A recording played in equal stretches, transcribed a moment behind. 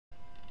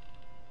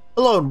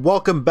Hello and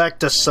welcome back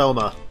to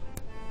Selma.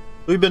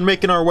 We've been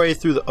making our way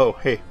through the— oh,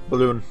 hey,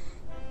 balloon.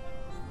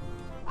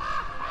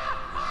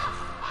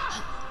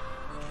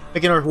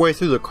 Making our way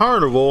through the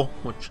carnival,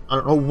 which I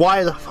don't know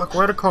why the fuck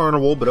we're at a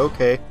carnival, but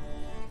okay.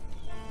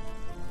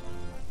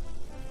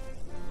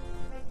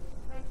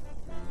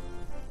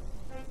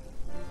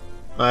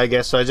 I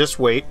guess I just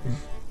wait.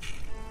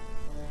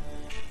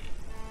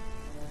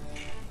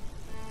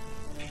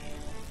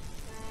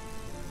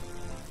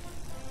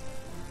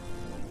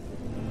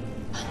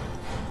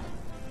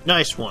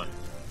 Nice one.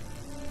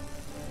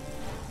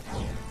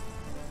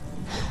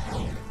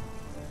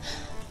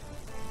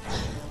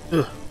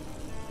 Ugh.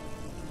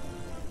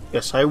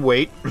 Guess I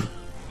wait.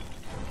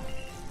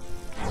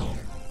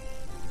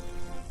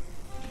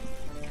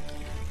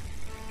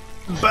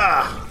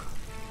 Bah!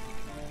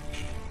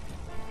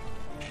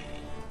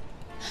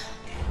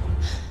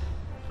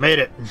 Made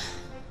it.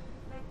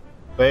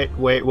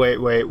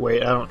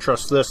 Wait. I don't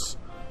trust this.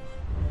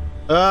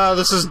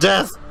 This is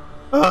death.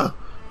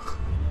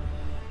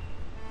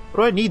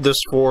 What do I need this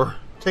for?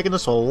 Taking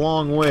this a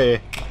long way.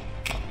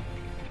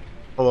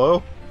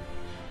 Hello?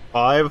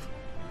 5?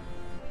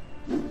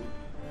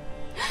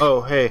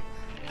 Oh, hey.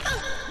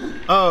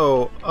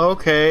 Oh,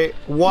 okay.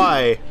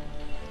 Why?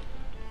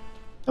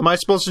 Am I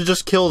supposed to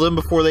just kill them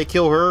before they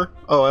kill her?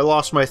 Oh, I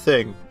lost my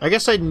thing. I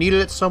guess I needed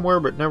it somewhere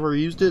but never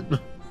used it.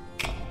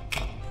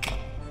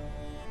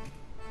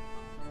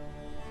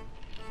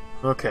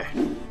 Okay.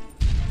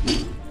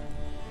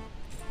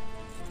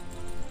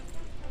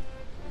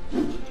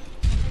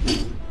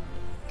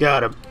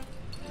 Got him.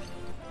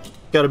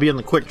 Gotta be in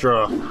the quick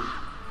draw.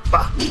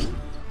 Bah!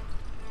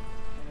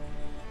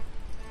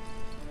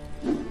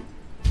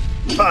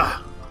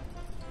 Bah!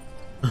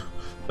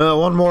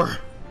 One more.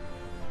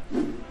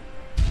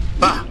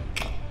 Bah!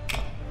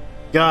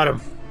 Got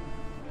him.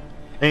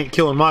 Ain't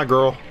killing my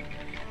girl.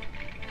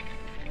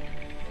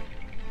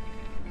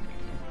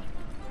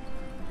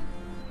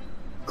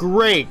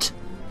 Great!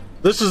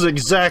 This is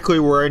exactly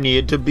where I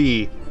needed to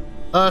be.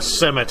 A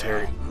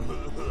cemetery.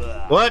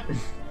 What?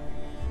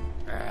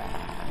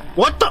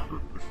 What the?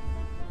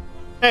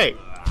 Hey.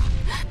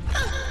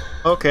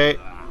 Okay.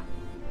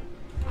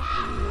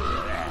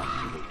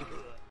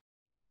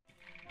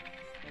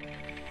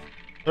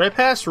 Did I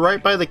pass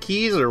right by the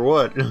keys or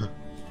what?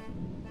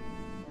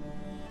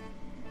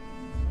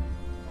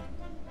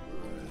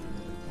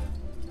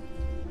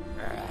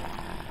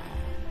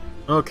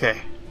 Okay.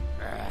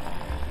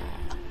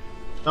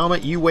 Selma,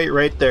 you wait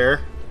right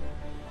there.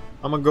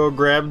 I'm gonna go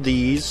grab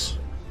these.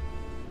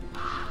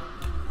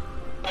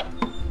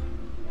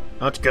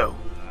 Let's go.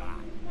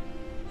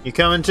 You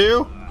coming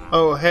too?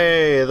 Oh,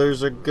 hey,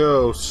 there's a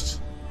ghost.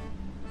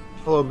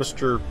 Hello,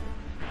 Mr.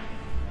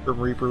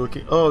 Reaper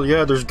looking. Oh,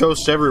 yeah, there's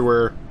ghosts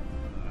everywhere.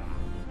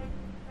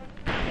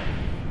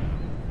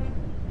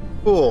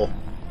 Cool.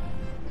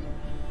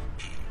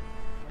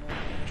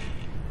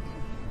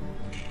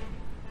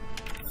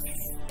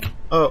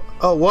 Oh,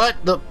 what?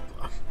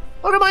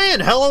 What am I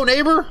in? Hello,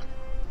 neighbor?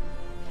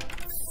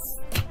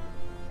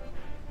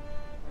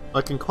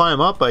 I can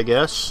climb up, I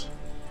guess.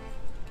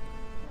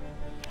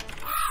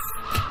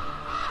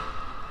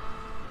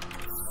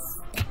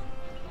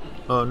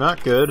 Oh,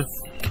 not good.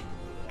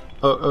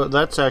 Oh,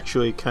 that's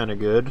actually kind of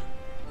good.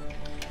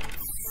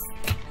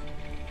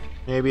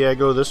 Maybe I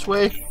go this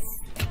way?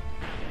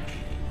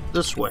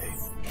 This way.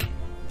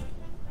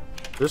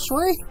 This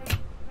way?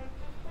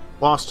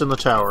 Lost in the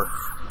tower.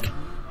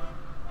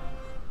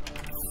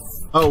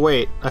 Oh,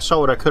 wait. I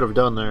saw what I could have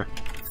done there.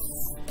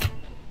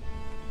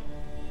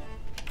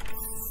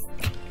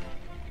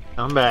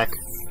 Come back.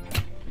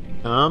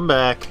 Come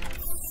back.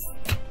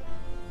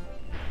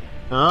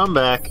 Come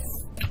back.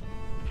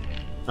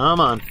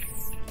 Come on.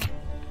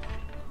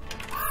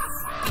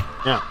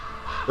 Now,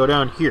 go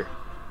down here.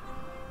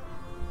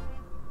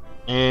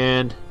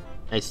 And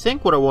I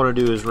think what I want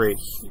to do is right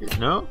here.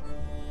 No?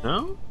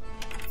 No?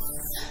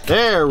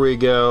 There we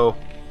go.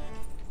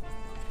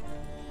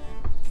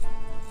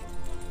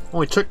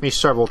 Only took me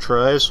several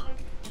tries.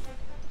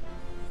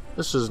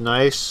 This is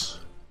nice.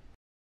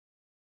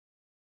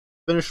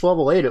 Finished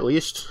level 8 at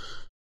least.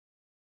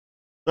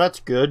 That's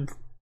good.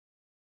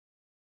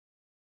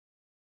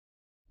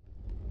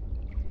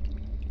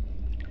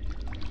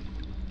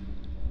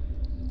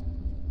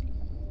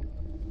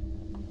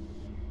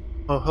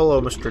 Oh,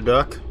 hello, Mr.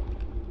 Duck.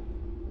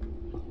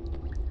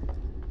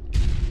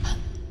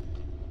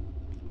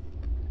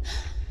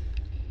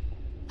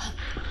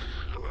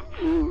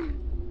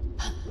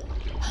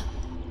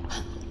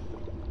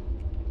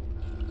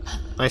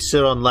 I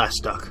sit on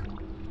last duck.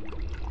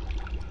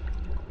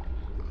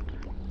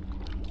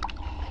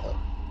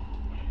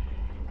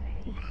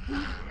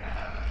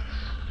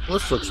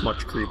 This looks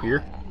much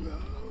creepier.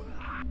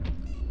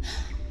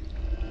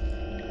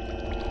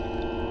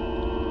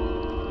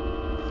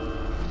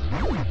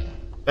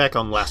 Back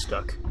on last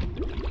duck.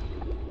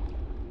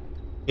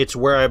 It's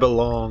where I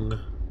belong.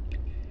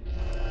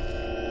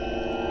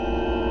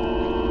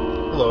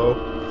 Hello.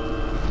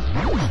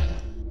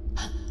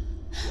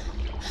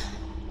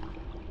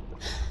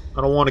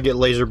 I don't want to get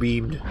laser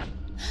beamed.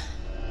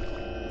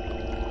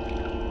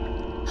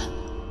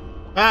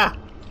 Ah!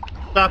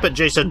 Stop it,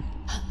 Jason.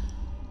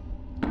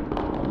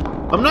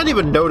 I'm not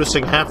even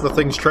noticing half the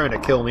things trying to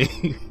kill me.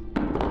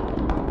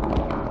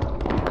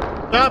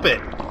 Stop it!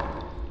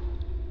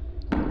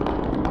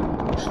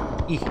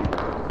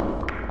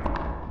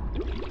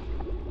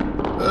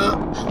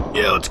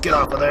 Yeah, let's get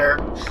off of there.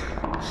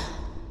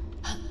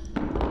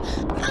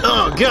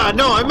 Oh god,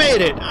 no, I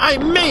made it! I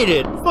made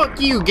it!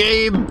 Fuck you,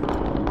 game!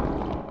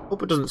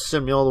 Hope it doesn't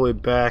send me all the way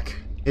back.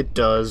 It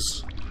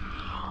does.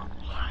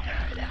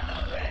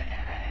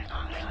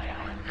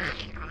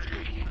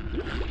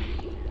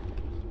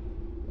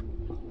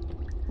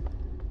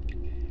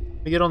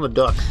 Let me get on the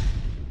duck.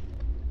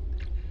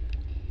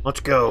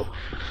 Let's go.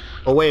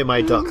 Away,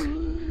 my duck.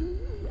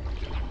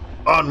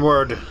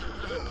 Onward!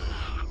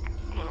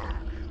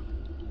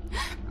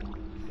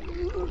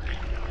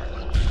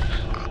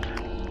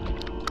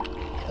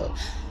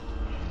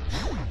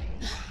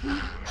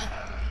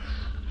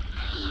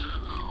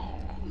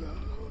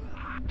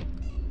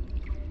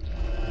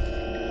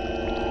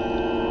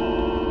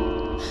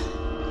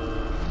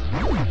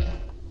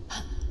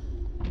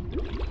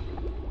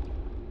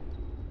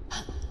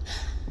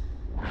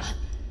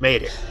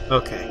 Made it.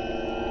 Okay.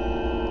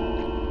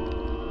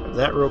 Grab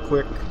that real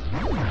quick.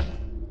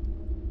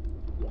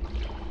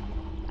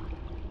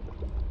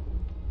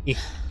 Yeah.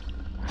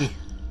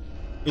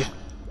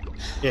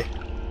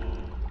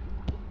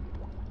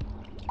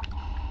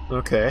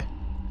 Okay.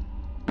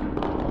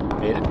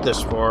 Made it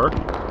this far.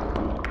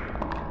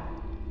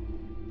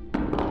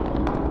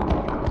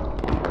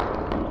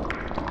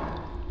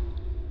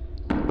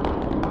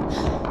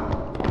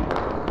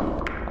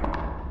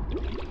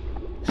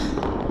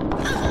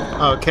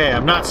 Okay,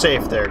 I'm not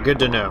safe there. Good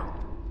to know.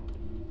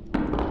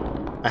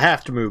 I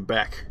have to move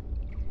back.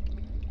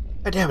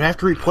 God damn it, I have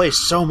to replay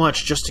so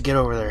much just to get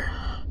over there.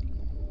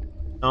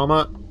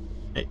 Selma,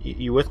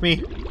 you with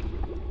me?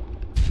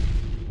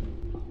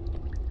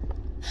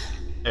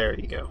 There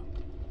you go.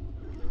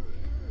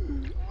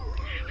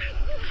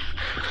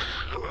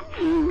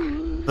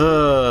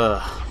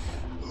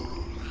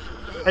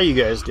 How you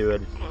guys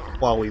doing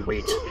while we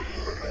wait?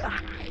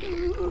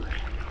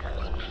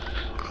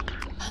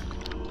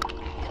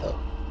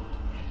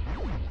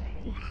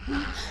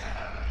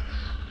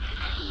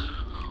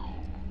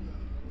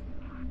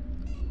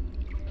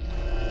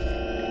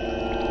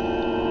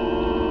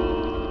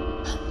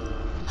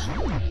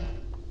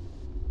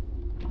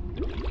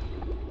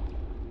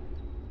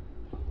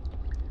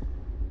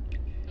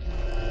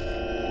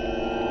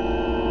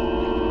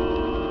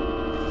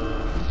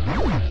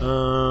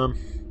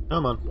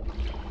 Come on.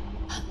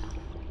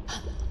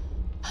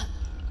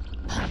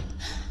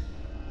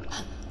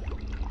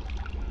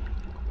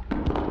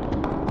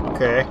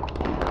 Okay. I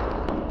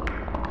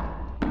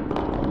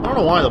don't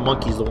know why the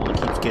monkey's the one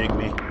that keeps getting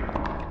me.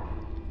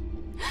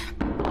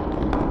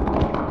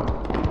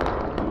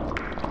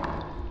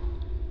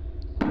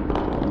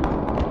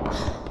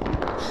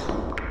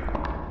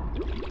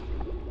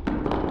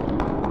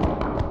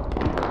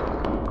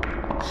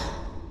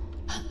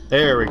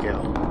 There we go.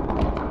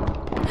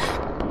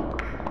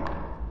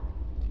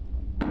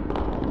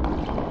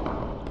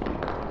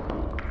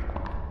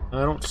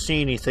 I don't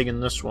see anything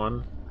in this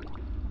one.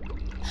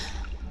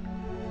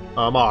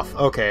 Oh, I'm off.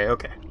 Okay,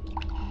 okay.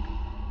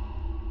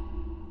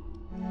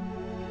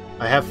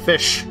 I have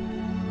fish.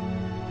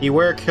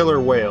 Beware killer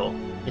whale.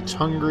 It's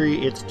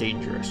hungry, it's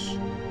dangerous.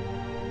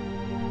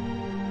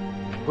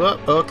 Well,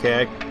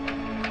 okay.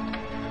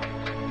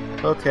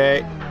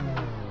 Okay.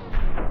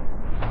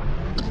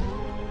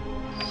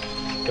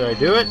 Did I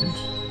do it?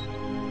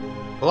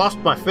 I lost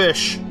my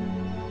fish.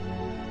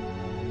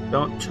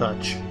 Don't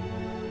touch.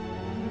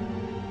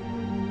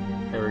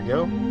 There we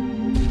go.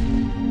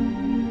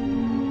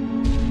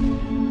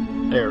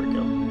 There we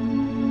go.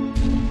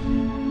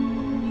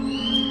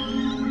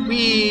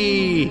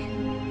 Whee!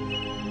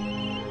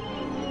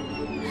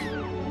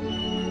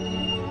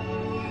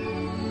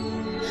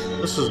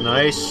 This is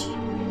nice.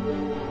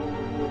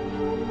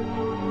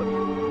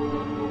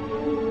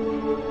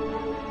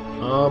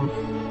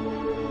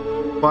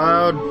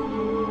 Cloud,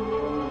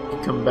 you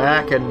come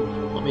back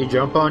and let me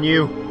jump on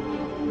you.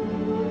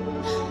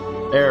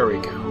 There we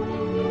go.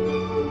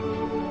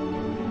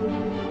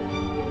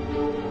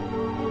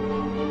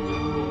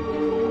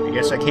 I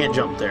guess I can't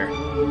jump there.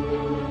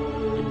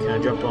 Can I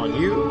jump on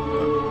you?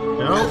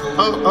 No?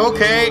 Oh,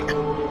 okay.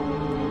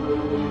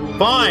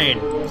 Fine.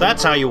 If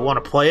that's how you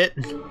want to play it.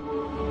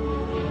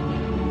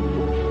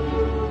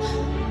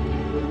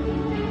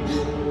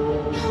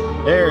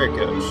 There it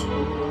goes.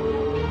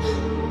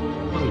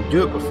 Let me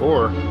do it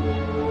before.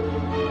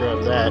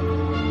 Grab that.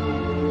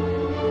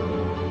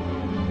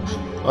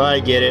 Oh, I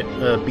get it.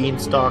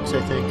 Beanstalks,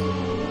 I think.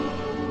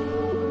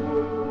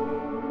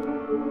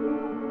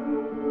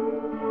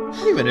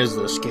 What even is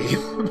this game?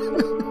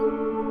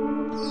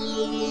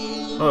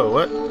 Oh,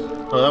 what?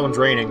 Oh, that one's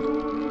raining.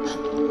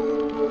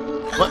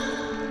 What?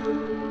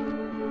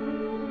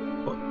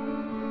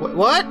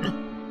 What?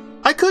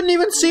 I couldn't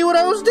even see what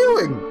I was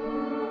doing!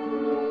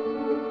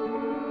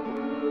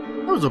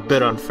 That was a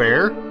bit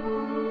unfair.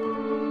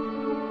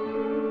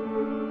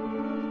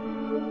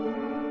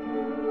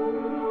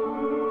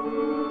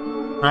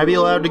 Can I be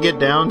allowed to get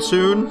down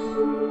soon?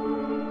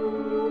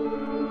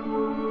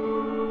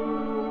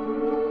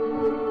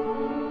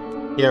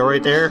 Yeah,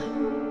 right there.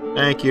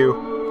 Thank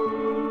you.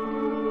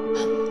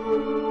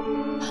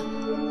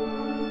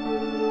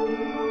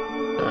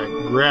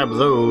 Grab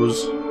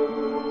those.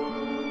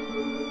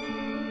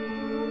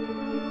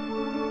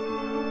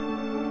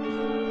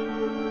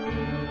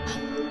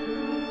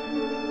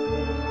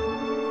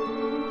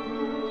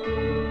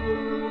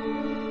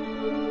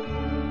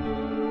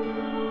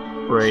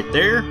 Right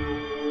there.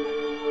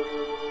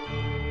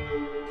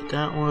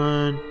 That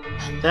one.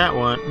 That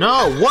one.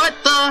 No, what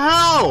the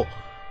hell?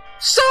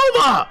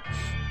 Selma!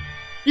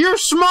 You're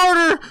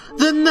smarter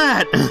than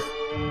that!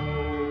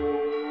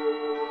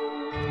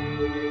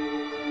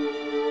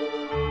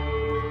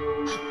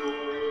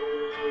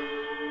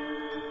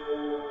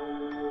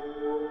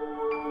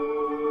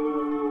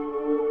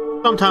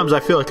 Sometimes I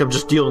feel like I'm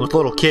just dealing with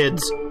little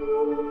kids.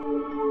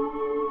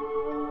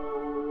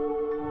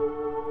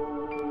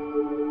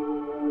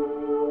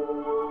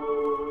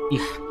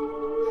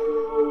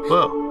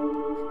 Whoa.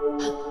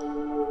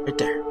 Right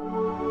there.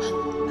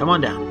 Come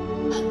on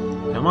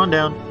down. Come on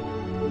down.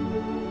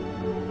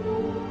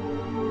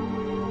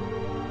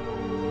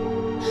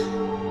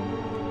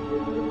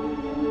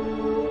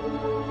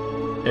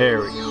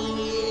 There we go.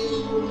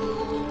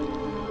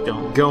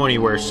 Don't go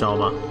anywhere,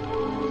 Selma.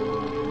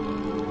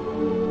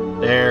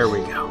 There we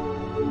go.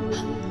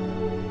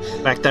 The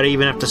fact that I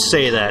even have to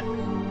say that.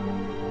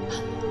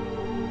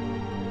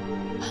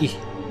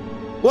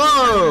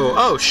 Whoa!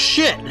 Oh,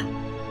 shit!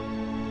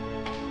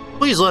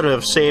 Please let it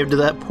have saved to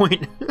that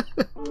point.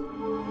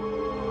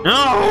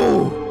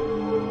 No!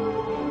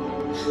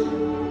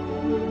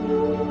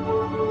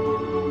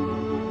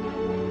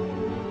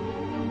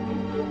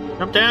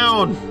 Jump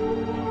down!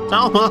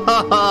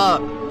 Selma!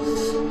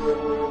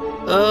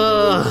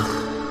 Ugh.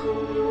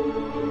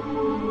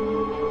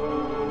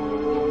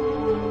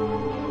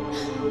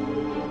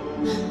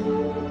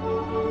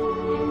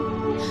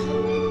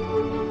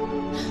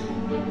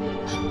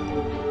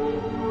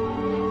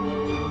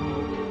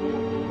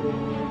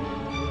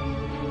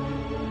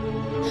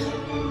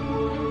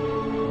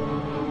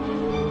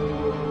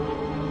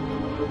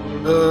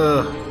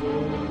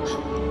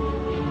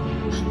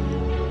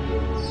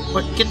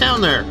 What? Get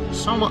down there!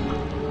 Selma!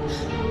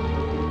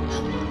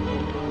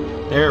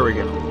 There we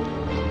go.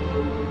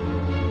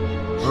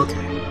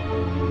 Okay.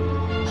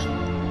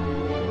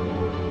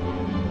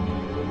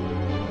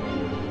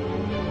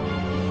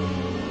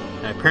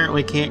 I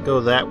apparently can't go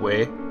that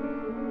way.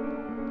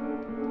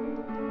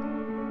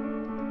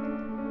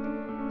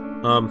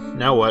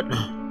 Now what?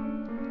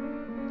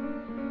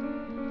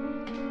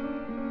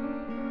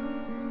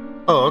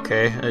 Oh,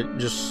 okay. It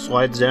just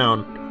slides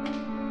down.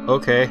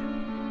 Okay.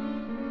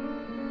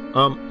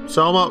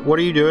 Selma, what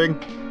are you doing?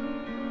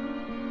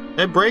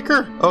 That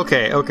breaker?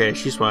 Okay, okay,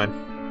 she's fine.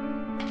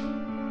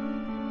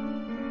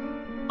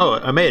 Oh,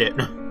 I made it.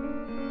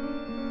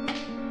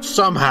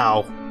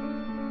 Somehow.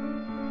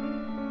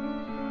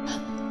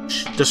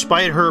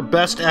 Despite her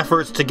best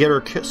efforts to get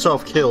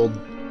herself killed.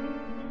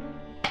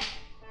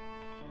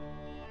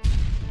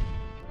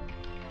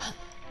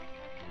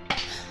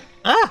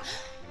 Ah!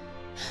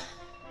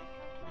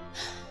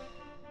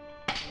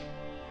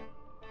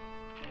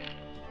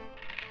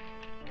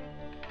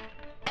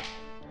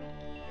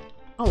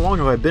 How long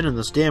have I been in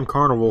this damn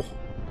carnival?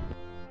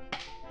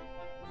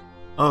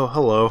 Oh,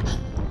 hello.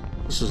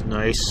 This is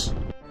nice.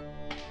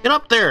 Get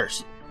up there!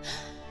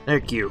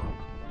 Thank you.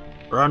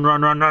 Run,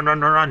 run, run, run,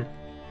 run, run, run!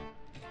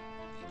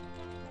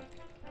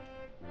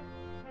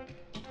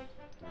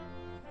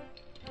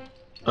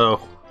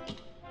 Oh.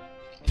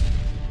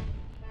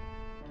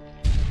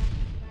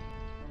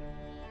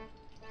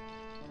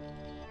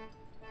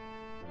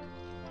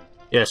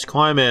 Yes,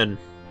 climb in.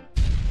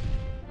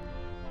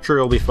 Sure,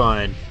 you'll be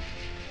fine.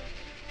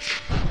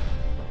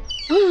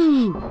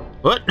 Woo!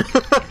 What?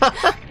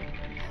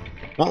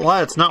 Won't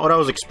lie, it's not what I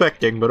was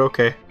expecting, but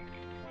okay.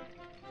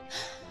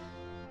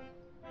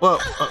 Whoa.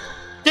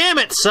 Damn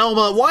it,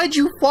 Selma! Why'd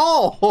you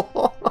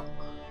fall?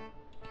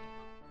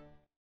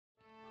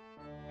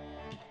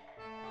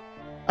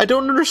 I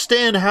don't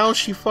understand how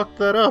she fucked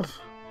that up.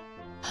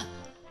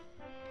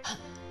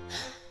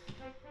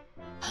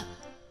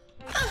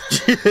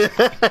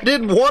 I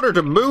didn't want her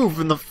to move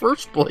in the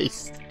first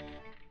place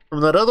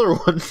from that other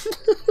one.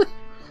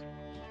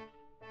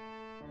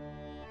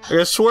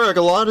 I swear, like,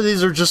 a lot of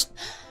these are just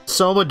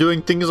Selma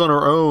doing things on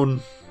her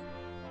own.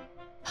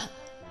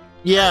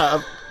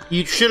 Yeah,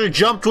 you should have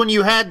jumped when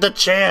you had the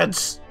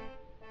chance.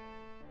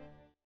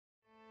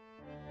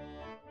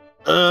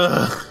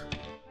 Ugh.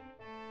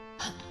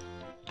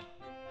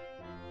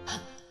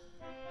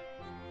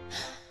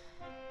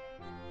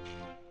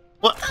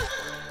 What?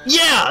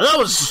 Yeah, that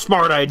was a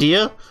smart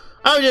idea.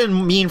 I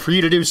didn't mean for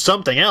you to do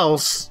something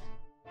else.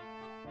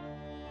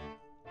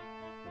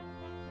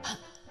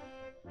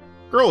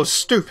 Girl is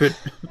stupid.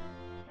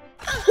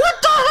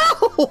 What the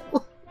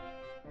hell?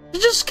 She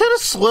just kind of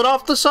slid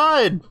off the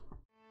side.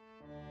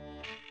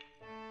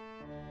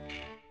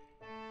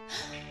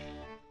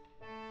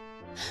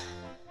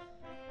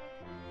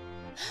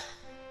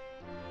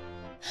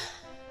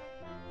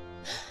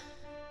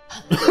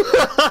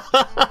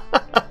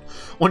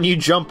 When you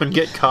jump and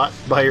get caught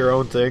by your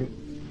own thing.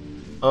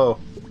 Oh.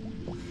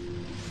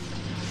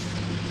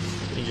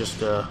 You just,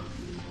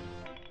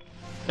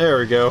 there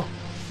we go.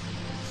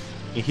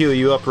 You heal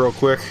you up real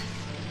quick.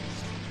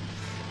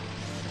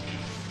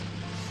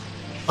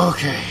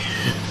 Okay.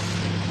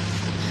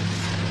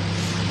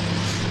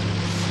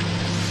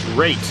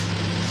 Great.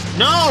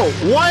 No!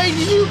 Why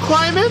did you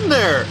climb in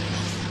there?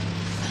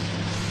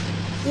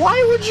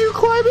 Why would you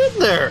climb in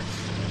there?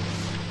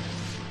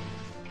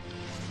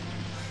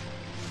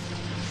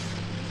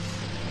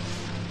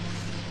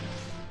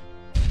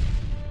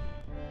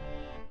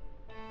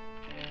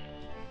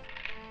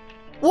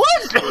 What?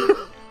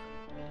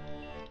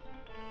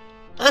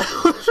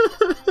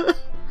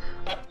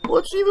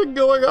 What's even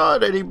going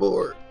on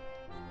anymore?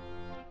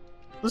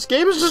 This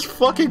game is just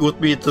fucking with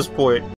me at this point.